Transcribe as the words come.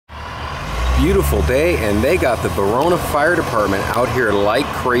beautiful day, and they got the Verona Fire Department out here like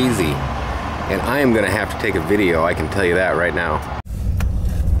crazy. And I am gonna have to take a video, I can tell you that right now.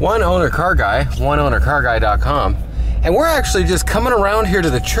 One owner car guy, oneownercarguy.com, and we're actually just coming around here to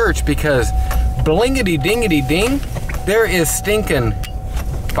the church because blingity dingity ding, there is stinking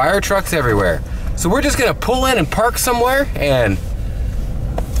fire trucks everywhere. So we're just gonna pull in and park somewhere, and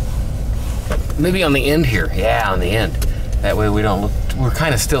maybe on the end here. Yeah, on the end. That way we don't look, we're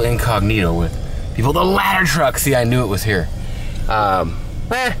kind of still incognito with people. The ladder truck, see, I knew it was here.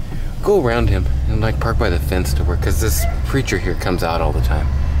 Go around him and like park by the fence to work, because this preacher here comes out all the time.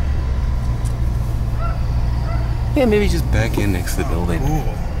 Yeah, maybe just back in next to the building.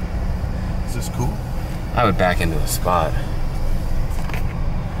 Cool. Is this cool? I would back into a spot.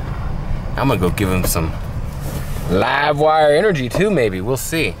 I'm gonna go give him some live wire energy too, maybe. We'll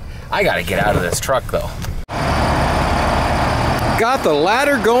see. I gotta get out of this truck though. Got the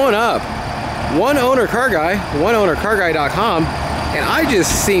ladder going up. One owner car guy, oneownercarguy.com, and I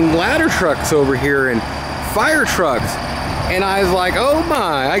just seen ladder trucks over here and fire trucks, and I was like, oh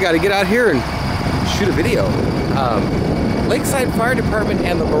my, I gotta get out here and shoot a video. Lakeside Fire Department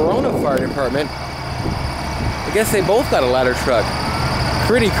and the Verona Fire Department, I guess they both got a ladder truck.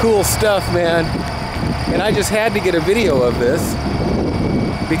 Pretty cool stuff, man. And I just had to get a video of this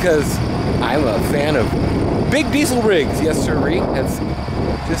because I'm a fan of big diesel rigs. Yes, sirree. That's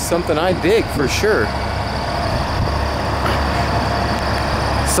just something I dig for sure.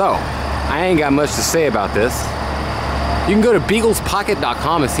 So, I ain't got much to say about this. You can go to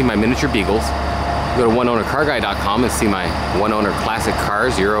beaglespocket.com and see my miniature beagles. Go to oneownercarguy.com and see my one-owner classic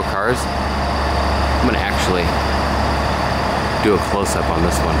cars, Euro cars. I'm gonna actually do a close-up on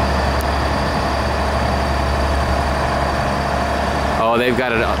this one. Oh, they've got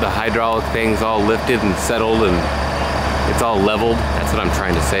the hydraulic things all lifted and settled, and it's all leveled. That's what I'm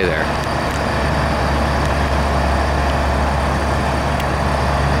trying to say there.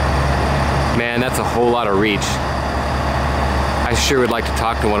 Man, that's a whole lot of reach. I sure would like to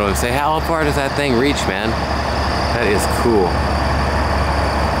talk to one of them and say, how far does that thing reach, man? That is cool.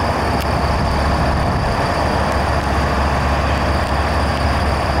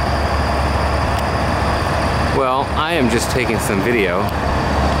 Well, I am just taking some video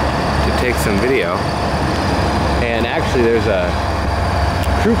to take some video. And actually there's a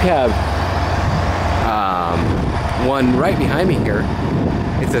crew cab one right behind me here.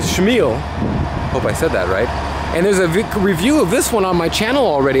 It's a Schmiel. Hope I said that right. And there's a review of this one on my channel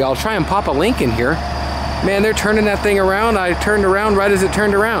already. I'll try and pop a link in here. Man, they're turning that thing around. I turned around right as it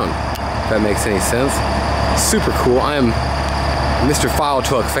turned around. If that makes any sense. Super cool. I'm Mr. File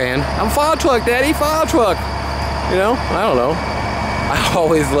Truck fan. I'm File Truck, Daddy, File Truck. You know, I don't know. I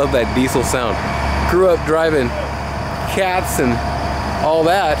always love that diesel sound. Grew up driving cats and all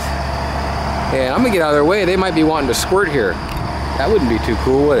that. And I'm gonna get out of their way. They might be wanting to squirt here. That wouldn't be too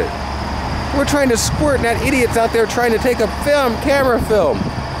cool, would it? We're trying to squirt, and that idiot's out there trying to take a camera film.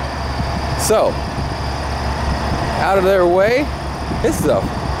 So, out of their way. That's a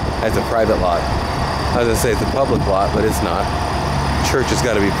private lot. I was gonna say it's a public lot, but it's not. Church has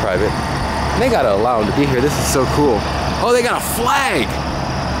got to be private. And they gotta allow them to be here. This is so cool. Oh, they got a flag.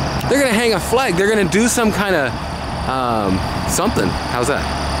 They're gonna hang a flag. They're gonna do some kind of something. How's that?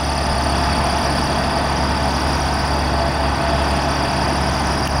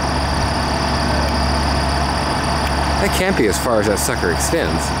 That can't be as far as that sucker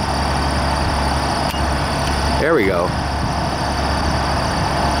extends. There we go.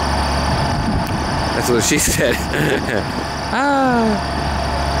 That's what she said.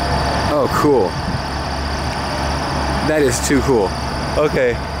 Oh, cool. That is too cool.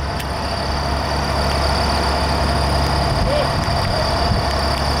 Okay.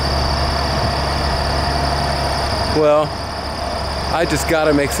 Well, I just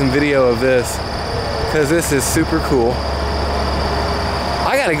gotta make some video of this, because this is super cool.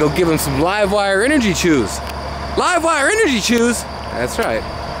 I gotta go give him some live wire energy chews. Live wire energy chews? That's right.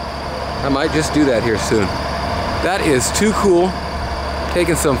 I might just do that here soon. That is too cool.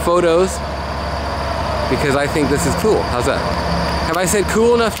 Taking some photos because I think this is cool. How's that? Have I said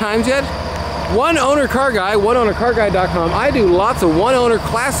cool enough times yet? One owner car guy, oneownercarguy.com. I do lots of one owner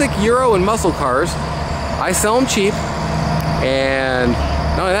classic Euro and muscle cars. I sell them cheap, and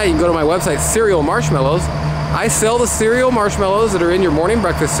not only that, you can go to my website, Cereal Marshmallows. I sell the cereal marshmallows that are in your morning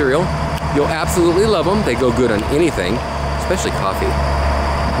breakfast cereal. You'll absolutely love them. They go good on anything, especially coffee.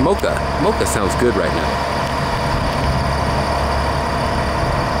 Mocha. Mocha sounds good right now.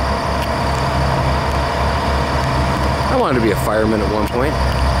 I wanted to be a fireman at one point.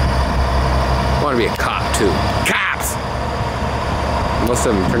 I wanted to be a cop too. Cops! Most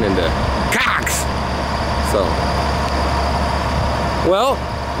of them turn into cops! So, well,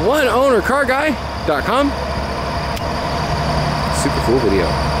 oneownercarguy.com. Super cool video.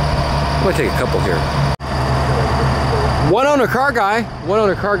 I'm gonna take a couple here. One Owner Car Guy,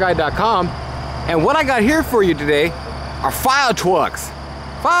 oneownercarguy.com. And what I got here for you today are Firetrucks.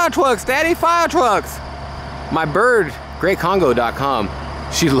 Firetrucks, Daddy, Firetrucks. My bird, GreatCongo.com.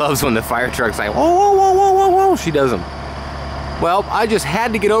 She loves when the Firetrucks like, whoa, whoa, whoa, whoa, whoa, whoa. She does them. Well, I just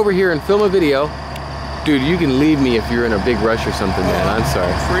had to get over here and film a video. Dude, you can leave me if you're in a big rush or something, man. I'm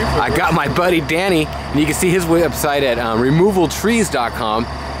sorry. I got my buddy Danny, and you can see his website at removaltrees.com.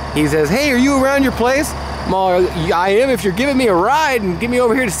 He says, hey, are you around your place? Well, I am if you're giving me a ride and get me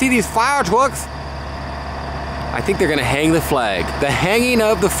over here to see these Firetrucks. I think they're gonna hang the flag. The hanging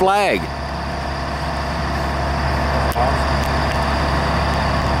of the flag.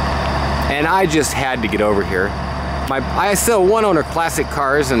 And I just had to get over here. I sell one owner classic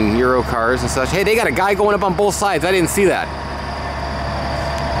cars and Euro cars and such. Hey, they got a guy going up on both sides. I didn't see that.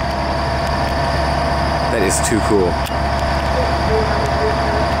 That is too cool.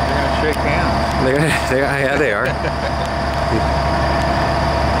 They're gonna shake hands. Yeah, they are.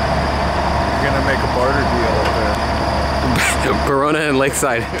 You're gonna make a barter deal up there. Verona and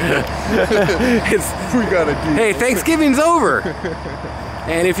Lakeside. We got a deal. Hey, Thanksgiving's over.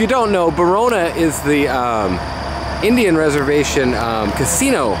 And if you don't know, Verona is the Indian reservation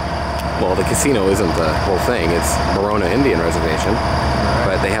casino. Well, the casino isn't the whole thing. It's Verona Indian Reservation.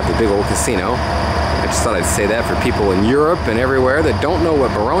 But they have the big old casino. I just thought I'd say that for people in Europe and everywhere that don't know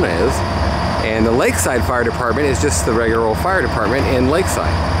what Verona is. And the Lakeside Fire Department is just the regular old fire department in Lakeside.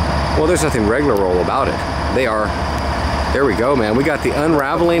 Well, there's nothing regular old about it. They are. There we go, man. We got the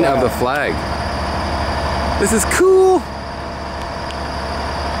unraveling of the flag. This is cool.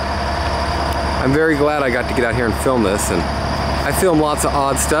 I'm very glad I got to get out here and film this, and I film lots of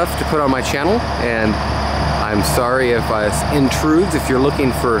odd stuff to put on my channel, and I'm sorry if I intrudes if you're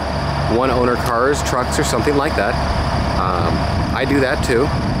looking for one owner cars, trucks, or something like that. I do that too,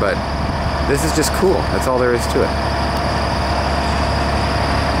 but this is just cool. That's all there is to it.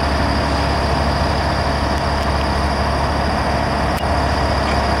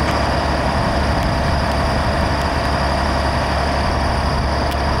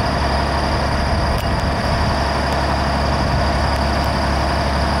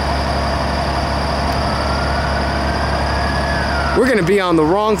 We're gonna be on the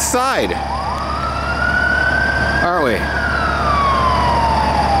wrong side, aren't we?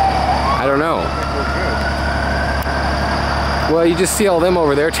 I don't know. Well, you just see all them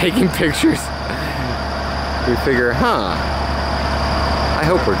over there taking pictures. We figure, huh, I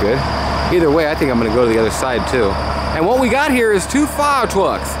hope we're good. Either way, I think I'm gonna go to the other side too. And what we got here is two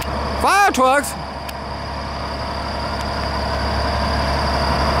Firetrucks. Firetrucks!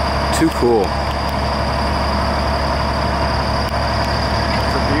 Too cool.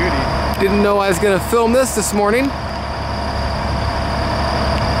 Didn't know I was gonna film this morning.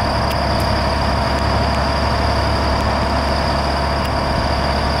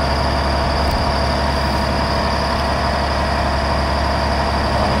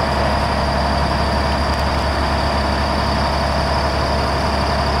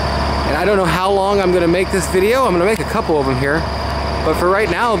 And I don't know how long I'm gonna make this video. I'm gonna make a couple of them here. But for right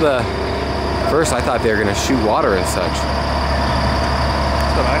now, first I thought they were gonna shoot water and such.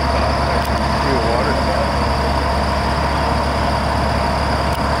 That's what I thought. Water.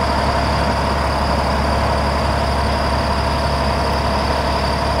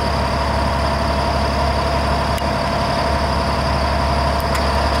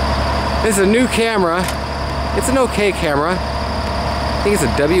 This is a new camera. It's an okay camera. I think it's a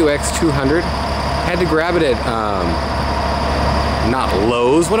WX200. Had to grab it at, not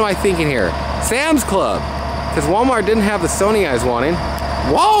Lowe's. What am I thinking here? Sam's Club. Because Walmart didn't have the Sony I was wanting.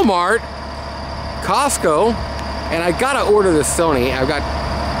 Walmart! Costco, and I gotta order the Sony. I've got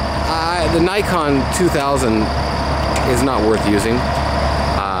the Nikon 2000 is not worth using,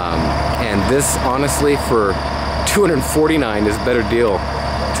 and this honestly for $249 is a better deal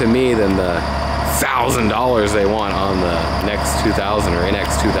to me than the $1,000 they want on the Nex 2000 or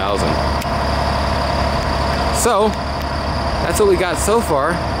NX 2000. So that's what we got so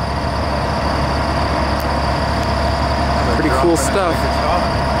far. Pretty cool stuff.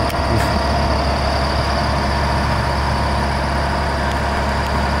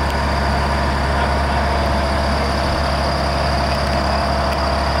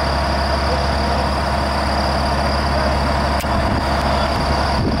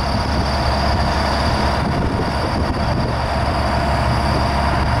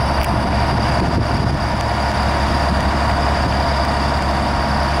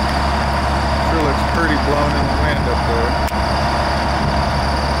 blowing in the wind up there.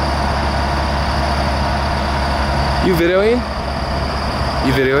 You videoing?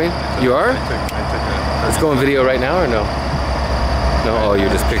 You videoing? You are? I took a... Let's go on video right now or no? No? Oh, you're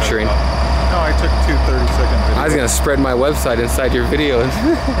just picturing? No, I took 2 30-second videos. I was gonna spread my website inside your video.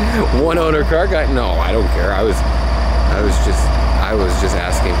 One owner car guy? No, I don't care. I was just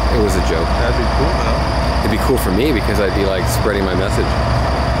asking. It was a joke. That'd be cool though. It'd be cool for me because I'd be like spreading my message.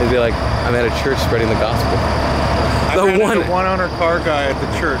 It'd be like I'm at a church spreading the gospel. The one owner car guy at the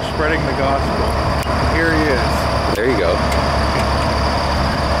church spreading the gospel. Here he is. There you go.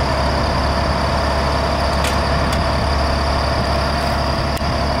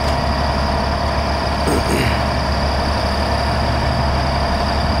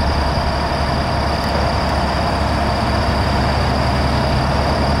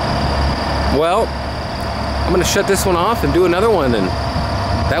 Well, I'm gonna shut this one off and do another one, and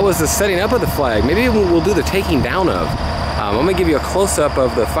that was the setting up of the flag. Maybe we'll do the taking down of. I'm gonna give you a close-up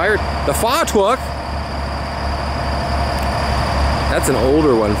of the fire truck. That's an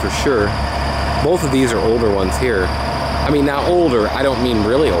older one for sure. Both of these are older ones here. I mean, now older, I don't mean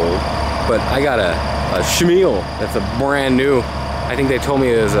really old, but I got a Schmiel that's a brand new. I think they told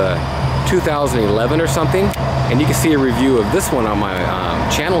me it was a 2011 or something, and you can see a review of this one on my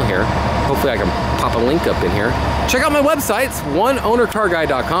channel here. Hopefully I can pop a link up in here. Check out my websites,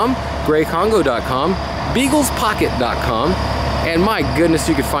 oneownercarguy.com, graycongo.com, beaglespocket.com, and my goodness,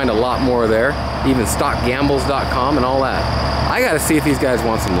 you could find a lot more there, even stockgambles.com and all that. I gotta see if these guys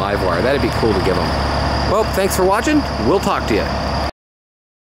want some live wire. That'd be cool to give them. Well, thanks for watching. We'll talk to you.